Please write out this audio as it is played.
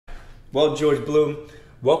Well, George Blum,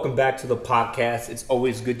 welcome back to the podcast. It's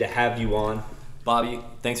always good to have you on. Bobby,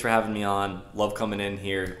 thanks for having me on. Love coming in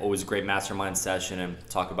here. Always a great mastermind session and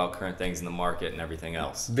talk about current things in the market and everything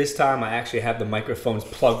else. This time I actually have the microphones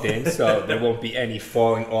plugged in, so there won't be any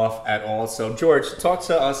falling off at all. So, George, talk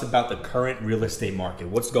to us about the current real estate market.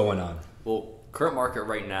 What's going on? Well, current market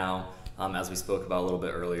right now, as we spoke about a little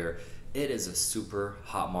bit earlier, it is a super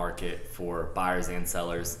hot market for buyers and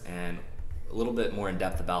sellers. And a little bit more in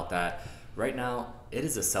depth about that, right now, it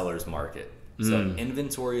is a seller's market. So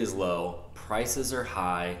inventory is low, prices are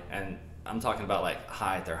high, and I'm talking about like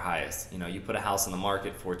high at their highest. You know, you put a house on the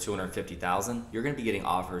market for $250,000, you're going to be getting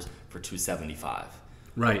offers for $275,000.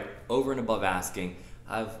 Right. Over and above asking.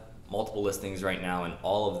 I have multiple listings right now, and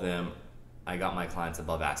all of them, I got my clients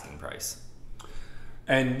above asking price.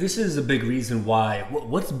 And this is a big reason why.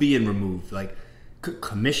 What's being removed? Like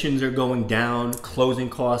commissions are going down, closing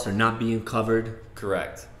costs are not being covered.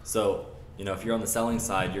 Correct. So, you know, if you're on the selling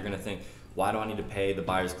side, you're going to think, why do I need to pay the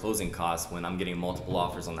buyer's closing costs when I'm getting multiple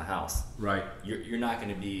offers on the house? Right. You're not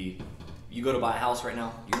going to be, you go to buy a house right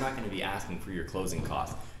now, you're not going to be asking for your closing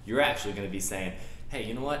costs. You're actually going to be saying, hey,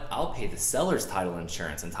 you know what? I'll pay the seller's title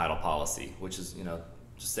insurance and title policy, which is, you know,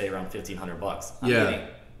 just say around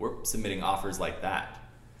 $1,500. We're submitting offers like that.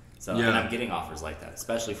 So, and I'm getting offers like that,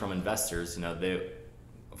 especially from investors. You know, they,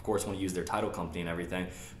 of course, want to use their title company and everything,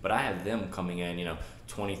 but I have them coming in, you know,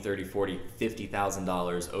 $20, $30, $40,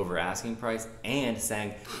 $50,000 over asking price and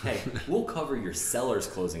saying, hey, we'll cover your seller's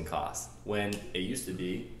closing costs. When it used to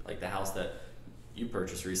be like the house that you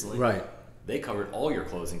purchased recently, right? They covered all your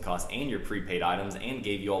closing costs and your prepaid items and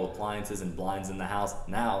gave you all appliances and blinds in the house.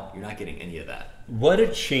 Now you're not getting any of that. What a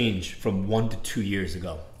change from 1 to 2 years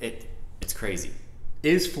ago. It's crazy.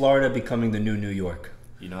 Is Florida becoming the new New York?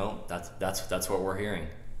 You know, that's what we're hearing.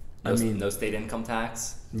 No state income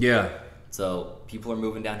tax. Yeah. So people are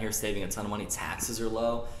moving down here, saving a ton of money. Taxes are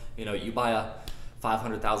low. You know, you buy a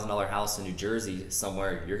 $500,000 house in New Jersey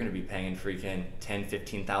somewhere, you're going to be paying freaking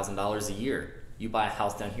 $10,000, $15,000 a year. You buy a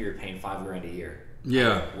house down here, you're paying $5,000 a year.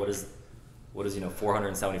 Yeah. What is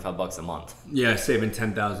 $475 a month? Yeah, saving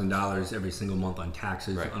 $10,000 every single month on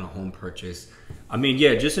taxes on a home purchase. I mean,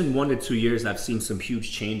 yeah, just in 1 to 2 years, I've seen some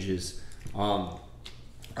huge changes.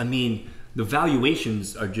 I mean, the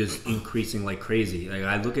valuations are just increasing like crazy. Like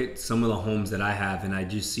I look at some of the homes that I have, and I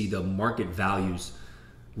just see the market values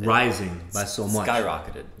rising by so much.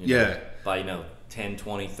 Skyrocketed. You know, by 10,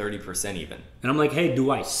 20, 30% even. And I'm like, hey,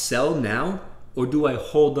 do I sell now or do I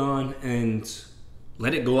hold on and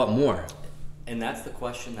let it go up more? And that's the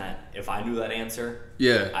question that if I knew that answer,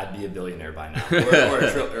 I'd be a billionaire by now, or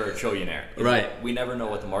a trillionaire. Right. We never know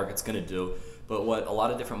what the market's going to do, but what a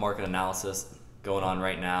lot of different market analysis going on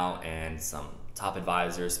right now, and some top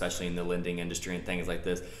advisors, especially in the lending industry and things like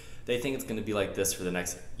this, they think it's going to be like this for the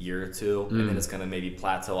next year or two, and then it's going to maybe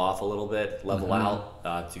plateau off a little bit, level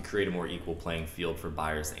out, to create a more equal playing field for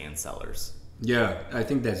buyers and sellers. Yeah, I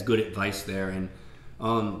think that's good advice there. And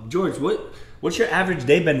George, what's your average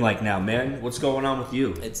day been like now, man? What's going on with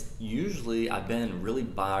you? It's usually, I've been really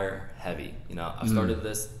buyer heavy. You know, I started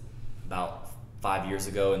this about 5 years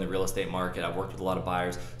ago in the real estate market. I've worked with a lot of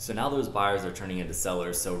buyers. So now those buyers are turning into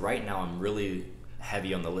sellers. So right now I'm really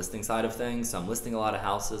heavy on the listing side of things. So I'm listing a lot of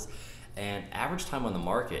houses, and average time on the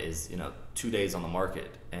market is, 2 days on the market.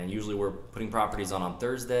 And usually we're putting properties on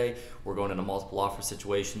Thursday. We're going into multiple offer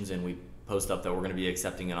situations, and we post up that we're going to be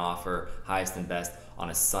accepting an offer, highest and best, on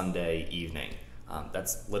a Sunday evening.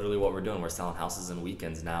 That's literally what we're doing. We're selling houses in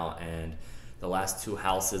weekends now. And the last 2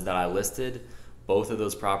 houses that I listed, both of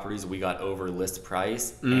those properties we got over list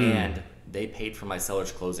price, and they paid for my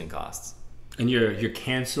seller's closing costs. And you're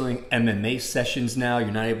canceling MMA sessions now.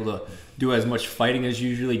 You're not able to do as much fighting as you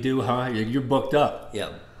usually do, huh? You're booked up. Yeah,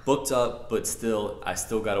 booked up, but I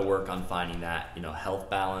still got to work on finding that, health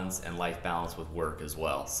balance and life balance with work as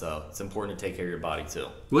well. So it's important to take care of your body too.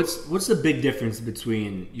 What's the big difference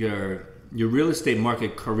between your real estate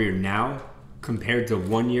market career now compared to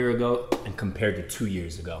 1 year ago and compared to 2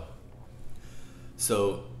 years ago?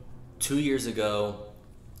 So 2 years ago,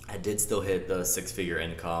 I did still hit the 6-figure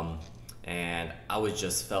income, and I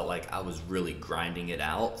just felt like I was really grinding it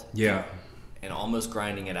out. Yeah. And almost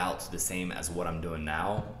grinding it out to the same as what I'm doing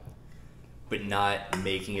now, but not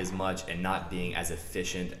making as much and not being as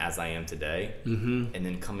efficient as I am today. And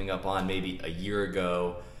then coming up on maybe a year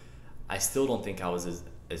ago, I still don't think I was as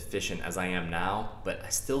efficient as I am now, but I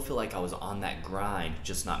still feel like I was on that grind,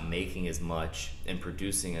 just not making as much and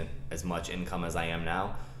producing as much income as I am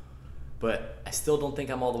now. But I still don't think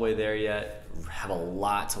I'm all the way there yet. Have a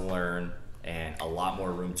lot to learn, and a lot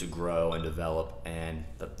more room to grow and develop, and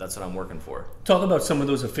that's what I'm working for. Talk about some of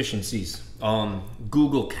those efficiencies.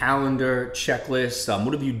 Google Calendar, checklists.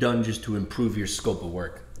 What have you done just to improve your scope of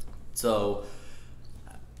work? So,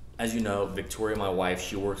 as you know, Victoria, my wife,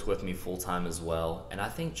 she works with me full time as well, and I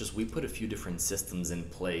think just we put a few different systems in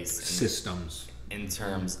place. In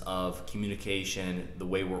terms of communication, the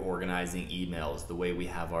way we're organizing emails, the way we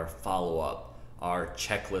have our follow-up, our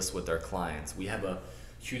checklist with our clients. We have a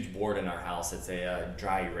huge board in our house. It's a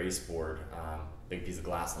dry erase board, big piece of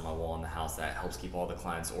glass on my wall in the house that helps keep all the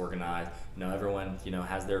clients organized. Everyone,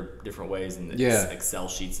 has their different ways and Excel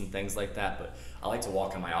sheets and things like that. But I like to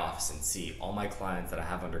walk in my office and see all my clients that I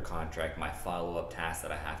have under contract, my follow-up tasks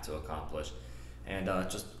that I have to accomplish, and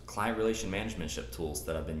just client relation management tools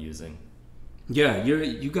that I've been using. Yeah,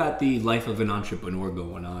 you got the life of an entrepreneur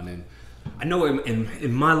going on, and I know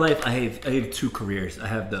in my life I have two careers. I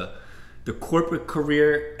have the corporate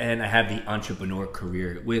career and I have the entrepreneur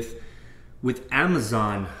career. With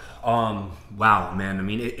Amazon, wow, man. I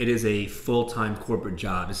mean, it is a full-time corporate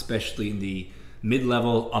job, especially in the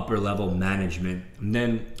mid-level, upper-level management. And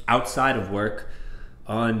then outside of work,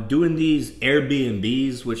 on doing these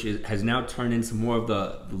Airbnbs, which has now turned into more of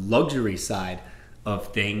the luxury side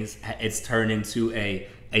of things. It's turned into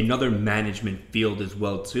another management field as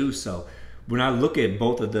well too. So when I look at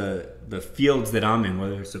both of the fields that I'm in,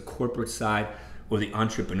 whether it's the corporate side or the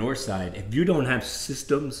entrepreneur side, if you don't have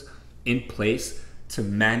systems in place to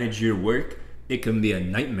manage your work, it can be a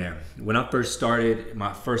nightmare. When I first started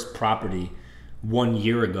my first property 1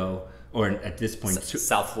 year ago, or at this point,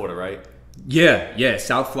 South Florida, right? Yeah.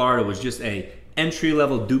 South Florida was just a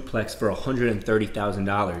entry-level duplex for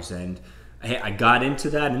 $130,000, and I got into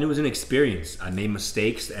that, and it was an experience. I made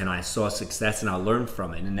mistakes, and I saw success, and I learned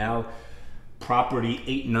from it. And now, property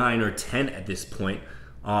 8, 9, or 10 at this point,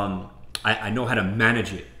 I know how to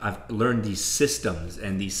manage it. I've learned these systems,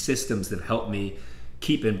 and these systems have helped me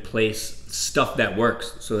keep in place stuff that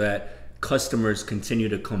works so that customers continue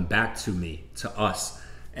to come back to me, to us.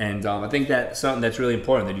 And I think that something that's really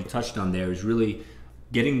important that you touched on there is really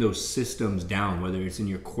getting those systems down, whether it's in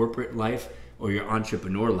your corporate life or your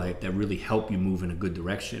entrepreneur life, that really help you move in a good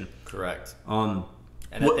direction. Correct. And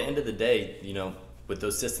at the end of the day, with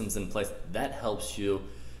those systems in place, that helps you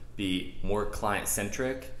be more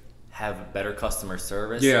client-centric, have better customer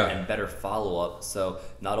service, and better follow-up. So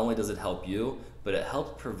not only does it help you, but it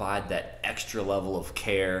helps provide that extra level of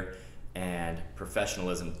care and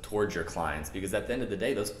professionalism towards your clients, because at the end of the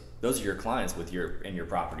day, those are your clients in your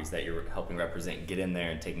properties that you're helping represent. Get in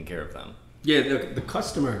there and taking care of them. Yeah, the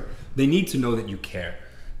customer, they need to know that you care.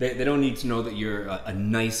 They don't need to know that you're a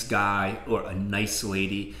nice guy or a nice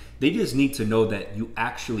lady. They just need to know that you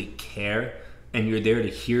actually care and you're there to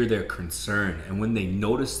hear their concern. And when they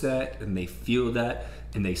notice that and they feel that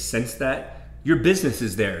and they sense that, your business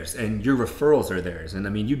is theirs and your referrals are theirs. And I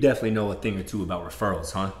mean, you definitely know a thing or two about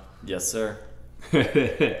referrals, huh? Yes, sir.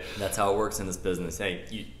 That's how it works in this business.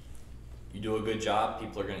 Hey, you do a good job,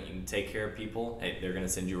 people are going to take care of people. Hey, they're going to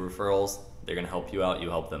send you referrals. They're going to help you out. You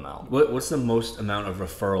help them out. What's the most amount of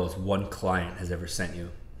referrals one client has ever sent you?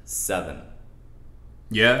 7.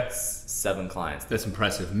 Yeah? 7 clients. That's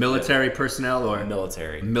impressive. Military personnel or?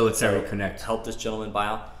 Military. Military Connect. Helped this gentleman buy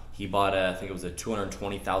out. He bought I think it was a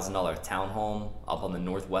 $220,000 townhome up on the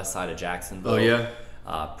northwest side of Jacksonville. Oh, yeah?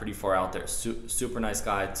 Pretty far out there. Super nice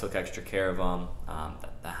guy. Took extra care of him.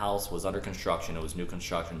 The house was under construction. It was new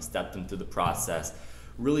construction. Stepped him through the process.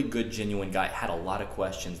 Really good, genuine guy. Had a lot of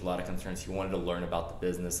questions, a lot of concerns. He wanted to learn about the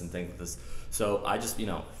business and things like this. So I just,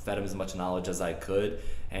 fed him as much knowledge as I could.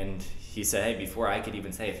 And he said, hey, before I could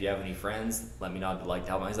even say, if you have any friends, let me know. I'd like to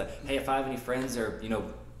help him. He's like, hey, if I have any friends or,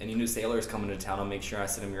 any new sailors coming to town, I'll make sure I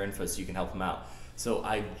send them your info so you can help them out. So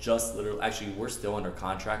I just actually, we're still under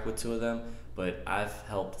contract with 2 of them, but I've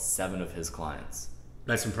helped 7 of his clients.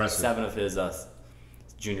 That's impressive. 7 of his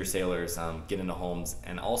junior sailors get into homes.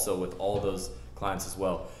 And also with all those clients as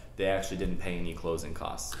well, they actually didn't pay any closing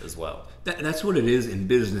costs as well. That's what it is in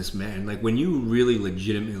business, man. Like when you really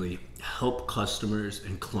legitimately help customers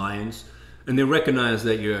and clients, and they recognize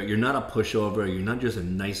that you're not a pushover, you're not just a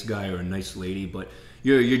nice guy or a nice lady, but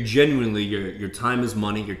you're genuinely, your time is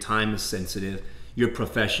money, your time is sensitive, you're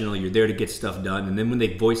professional, you're there to get stuff done. And then when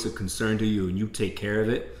they voice a concern to you and you take care of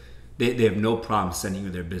it, they have no problem sending you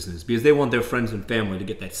their business because they want their friends and family to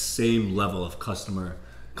get that same level of customer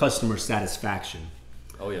satisfaction.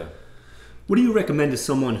 Oh yeah. What do you recommend to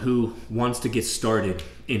someone who wants to get started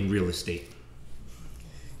in real estate?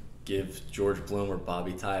 Give George Blum or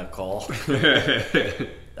Bobby Ty a call. That's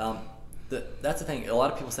the thing. A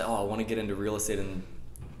lot of people say, "Oh, I want to get into real estate and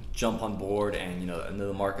jump on board, and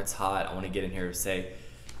the market's hot. I want to get in here." Say,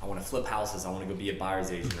 I want to flip houses, I want to go be a buyer's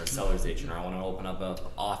agent or a seller's agent, or I want to open up an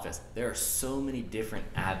office. There are so many different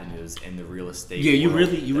avenues in the real estate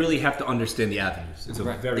world. You really have to understand the avenues. It's a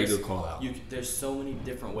very good call out. There's so many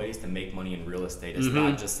different ways to make money in real estate. It's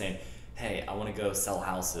not just saying, hey, I want to go sell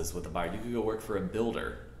houses with a buyer. You could go work for a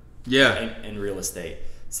builder in real estate,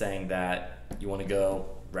 saying that you want to go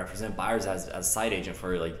represent buyers as a site agent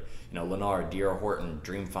for, like, Lennar, D.R. Horton,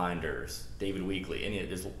 Dream Finders, David Weekley.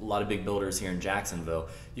 There's a lot of big builders here in Jacksonville.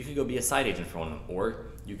 You could go be a site agent for one of them, or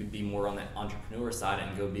you could be more on the entrepreneur side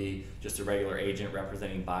and go be just a regular agent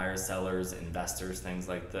representing buyers, sellers, investors, things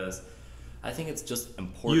like this. I think it's just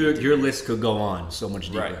important. Your list could go on so much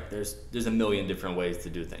deeper. Right. There's a million different ways to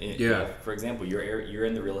do things. Yeah. For example, you're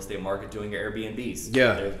in the real estate market doing your Airbnbs.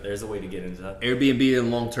 Yeah. There's a way to get into that. Airbnb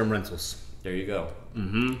and long-term rentals. There you go.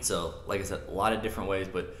 So, like I said, a lot of different ways,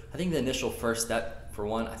 but I think the initial first step, for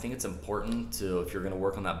one, I think it's important to, if you're going to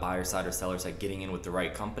work on that buyer side or seller side, getting in with the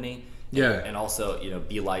right company. And also,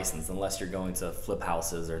 be licensed, unless you're going to flip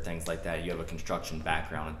houses or things like that. You have a construction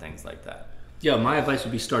background and things like that. Yeah, my advice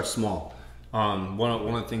would be start small. One of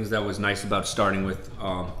the things that was nice about starting with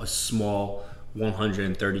a small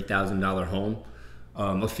 $130,000 home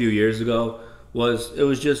a few years ago was it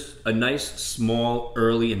was just a nice, small,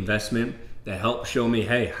 early investment that helped show me,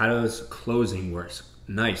 hey, how does closing work?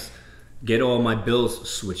 Nice. Get all my bills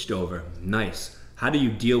switched over. Nice. How do you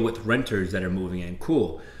deal with renters that are moving in?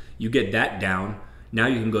 Cool. You get that down. Now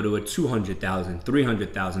you can go to a $200,000,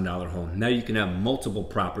 $300,000 home. Now you can have multiple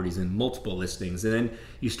properties and multiple listings. And then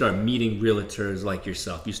you start meeting realtors like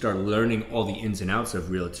yourself. You start learning all the ins and outs of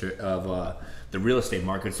the real estate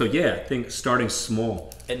market. So yeah, I think starting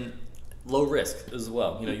small. And low risk as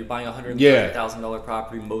well. You're buying a $130,000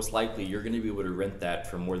 property. Most likely, you're going to be able to rent that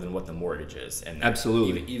for more than what the mortgage is. And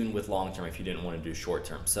absolutely, even with long term, if you didn't want to do short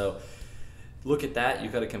term. So look at that.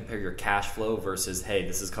 You've got to compare your cash flow versus, hey,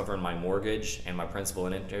 this is covering my mortgage and my principal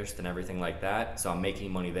and interest and everything like that. So I'm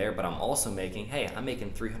making money there, but I'm also making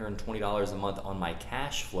 $320 a month on my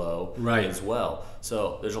cash flow as well.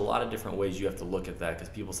 So there's a lot of different ways you have to look at that, because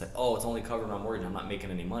people say, oh, it's only covering my mortgage, I'm not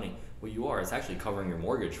making any money. Well, you are. It's actually covering your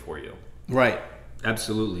mortgage for you. Right.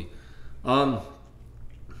 Absolutely. How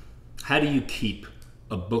do you keep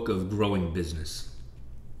a book of growing business?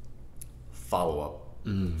 Follow up.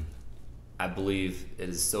 I believe it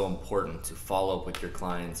is so important to follow up with your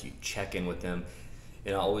clients. You check in with them.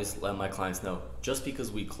 I always let my clients know, just because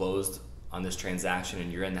we closed on this transaction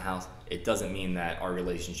and you're in the house, it doesn't mean that our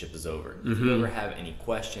relationship is over. If you ever have any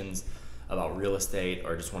questions about real estate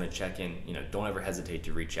or just want to check in, don't ever hesitate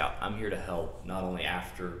to reach out. I'm here to help, not only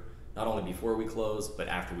before we close, but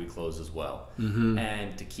after we close as well.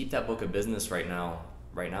 And to keep that book of business right now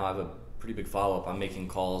I have a pretty big follow-up. I'm making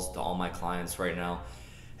calls to all my clients right now.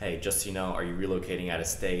 Hey, just so you know, are you relocating out of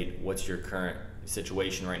state? What's your current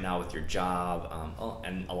situation right now with your job?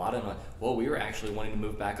 And a lot of them, well, we were actually wanting to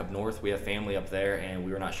move back up north. We have family up there, and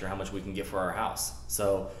we were not sure how much we can get for our house.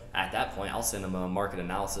 So at that point, I'll send them a market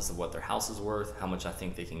analysis of what their house is worth, how much I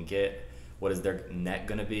think they can get, what is their net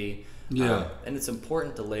going to be. And it's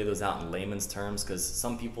important to lay those out in layman's terms, because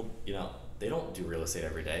some people, they don't do real estate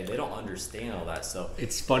every day. They don't understand all that. So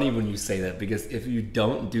it's funny when you say that, because if you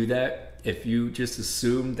don't do that, if you just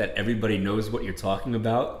assume that everybody knows what you're talking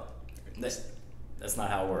about, that's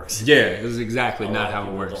not how it works. Yeah, this is exactly not how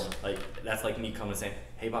it works. That's like me coming and saying,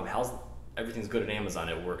 hey Bob, everything's good at Amazon.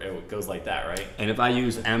 It goes like that, right? And if I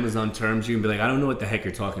use Amazon terms, you can be like, I don't know what the heck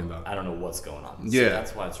you're talking about. I don't know what's going on. Yeah. So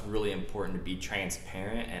that's why it's really important to be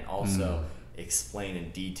transparent and also explain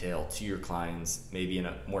in detail to your clients, maybe in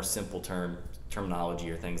a more simple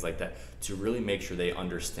terminology or things like that, to really make sure they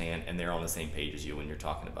understand and they're on the same page as you when you're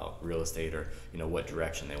talking about real estate or what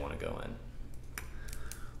direction they want to go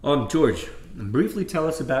in. George, briefly tell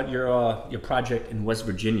us about your project in West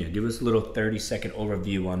Virginia. Give us a little 30-second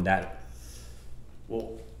overview on that.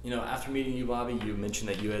 Well, after meeting you, Bobby, you mentioned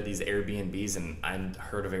that you had these Airbnbs, and I'd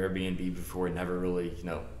heard of Airbnb before. Never really,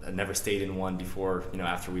 I'd never stayed in one before.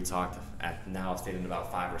 After we talked, now I've stayed in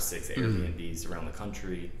about 5 or 6 Airbnbs around the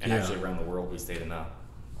country, and actually around the world. We stayed in our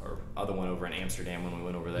other one over in Amsterdam when we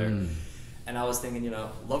went over there. And I was thinking,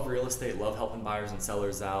 love real estate, love helping buyers and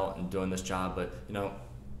sellers out and doing this job, but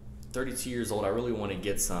 32 years old, I really want to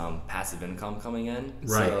get some passive income coming in.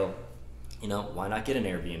 Right. So, why not get an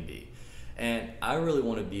Airbnb? And I really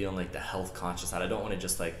want to be on the health conscious side. I don't want to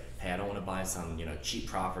just hey, I don't want to buy some cheap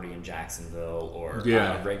property in Jacksonville or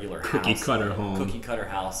a regular cookie cutter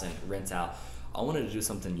house and rent out. I wanted to do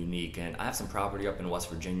something unique, and I have some property up in West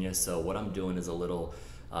Virginia. So what I'm doing is a little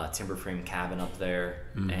timber frame cabin up there,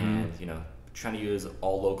 and trying to use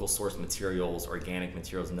all local source materials, organic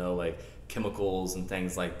materials, no like chemicals and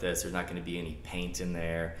things like this. There's not going to be any paint in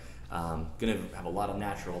there. Going to have a lot of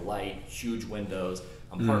natural light, huge windows.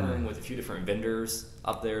 I'm partnering with a few different vendors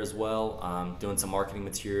up there as well, doing some marketing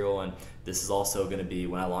material, and this is also going to be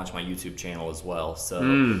when I launch my YouTube channel as well. So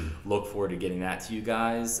look forward to getting that to you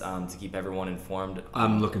guys to keep everyone informed.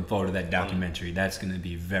 I'm looking forward to that documentary. That's going to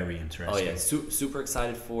be very interesting. Oh yeah, super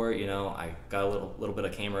excited for it. You know, I got a little bit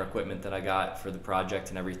of camera equipment that I got for the project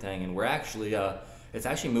and everything, and we're actually it's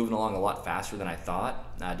actually moving along a lot faster than I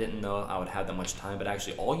thought. I didn't know I would have that much time, but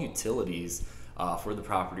actually all utilities for the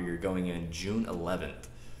property are going in June 11th.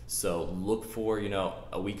 So look for, you know,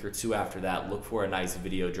 a week or two after that, look for a nice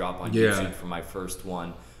video drop on YouTube for my first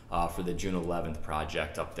one for the June 11th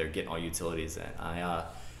project up there, getting all utilities in. I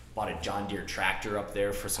bought a John Deere tractor up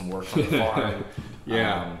there for some work on the farm.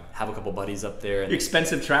 Have a couple buddies up there. And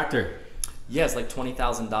expensive tractor. Yeah, it's like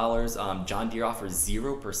 $20,000. John Deere offers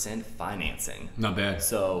 0% financing. Not bad.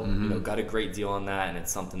 So, you know, got a great deal on that, and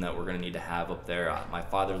it's something that we're going to need to have up there. My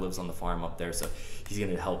father lives on the farm up there, so he's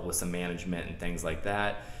going to help with some management and things like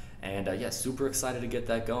that. And yeah, super excited to get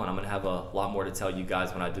that going. I'm going to have a lot more to tell you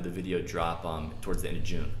guys when I do the video drop towards the end of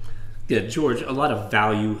June. Yeah, George, a lot of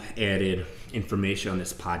value-added information on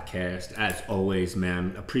this podcast. As always,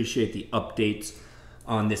 man, appreciate the updates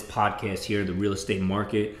on this podcast here, the real estate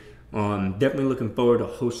market. Definitely looking forward to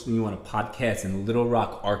hosting you on a podcast in Little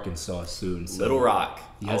Rock, Arkansas soon. So. Little Rock.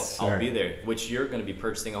 Yes, I'll be there, which you're going to be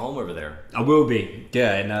purchasing a home over there. I will be.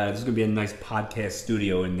 Yeah, and there's going to be a nice podcast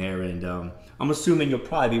studio in there. And I'm assuming you'll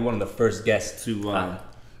probably be one of the first guests to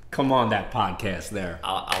come on that podcast there.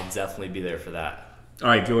 I'll definitely be there for that. All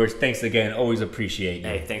right, George, thanks again. Always appreciate you.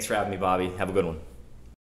 Hey, thanks for having me, Bobby. Have a good one.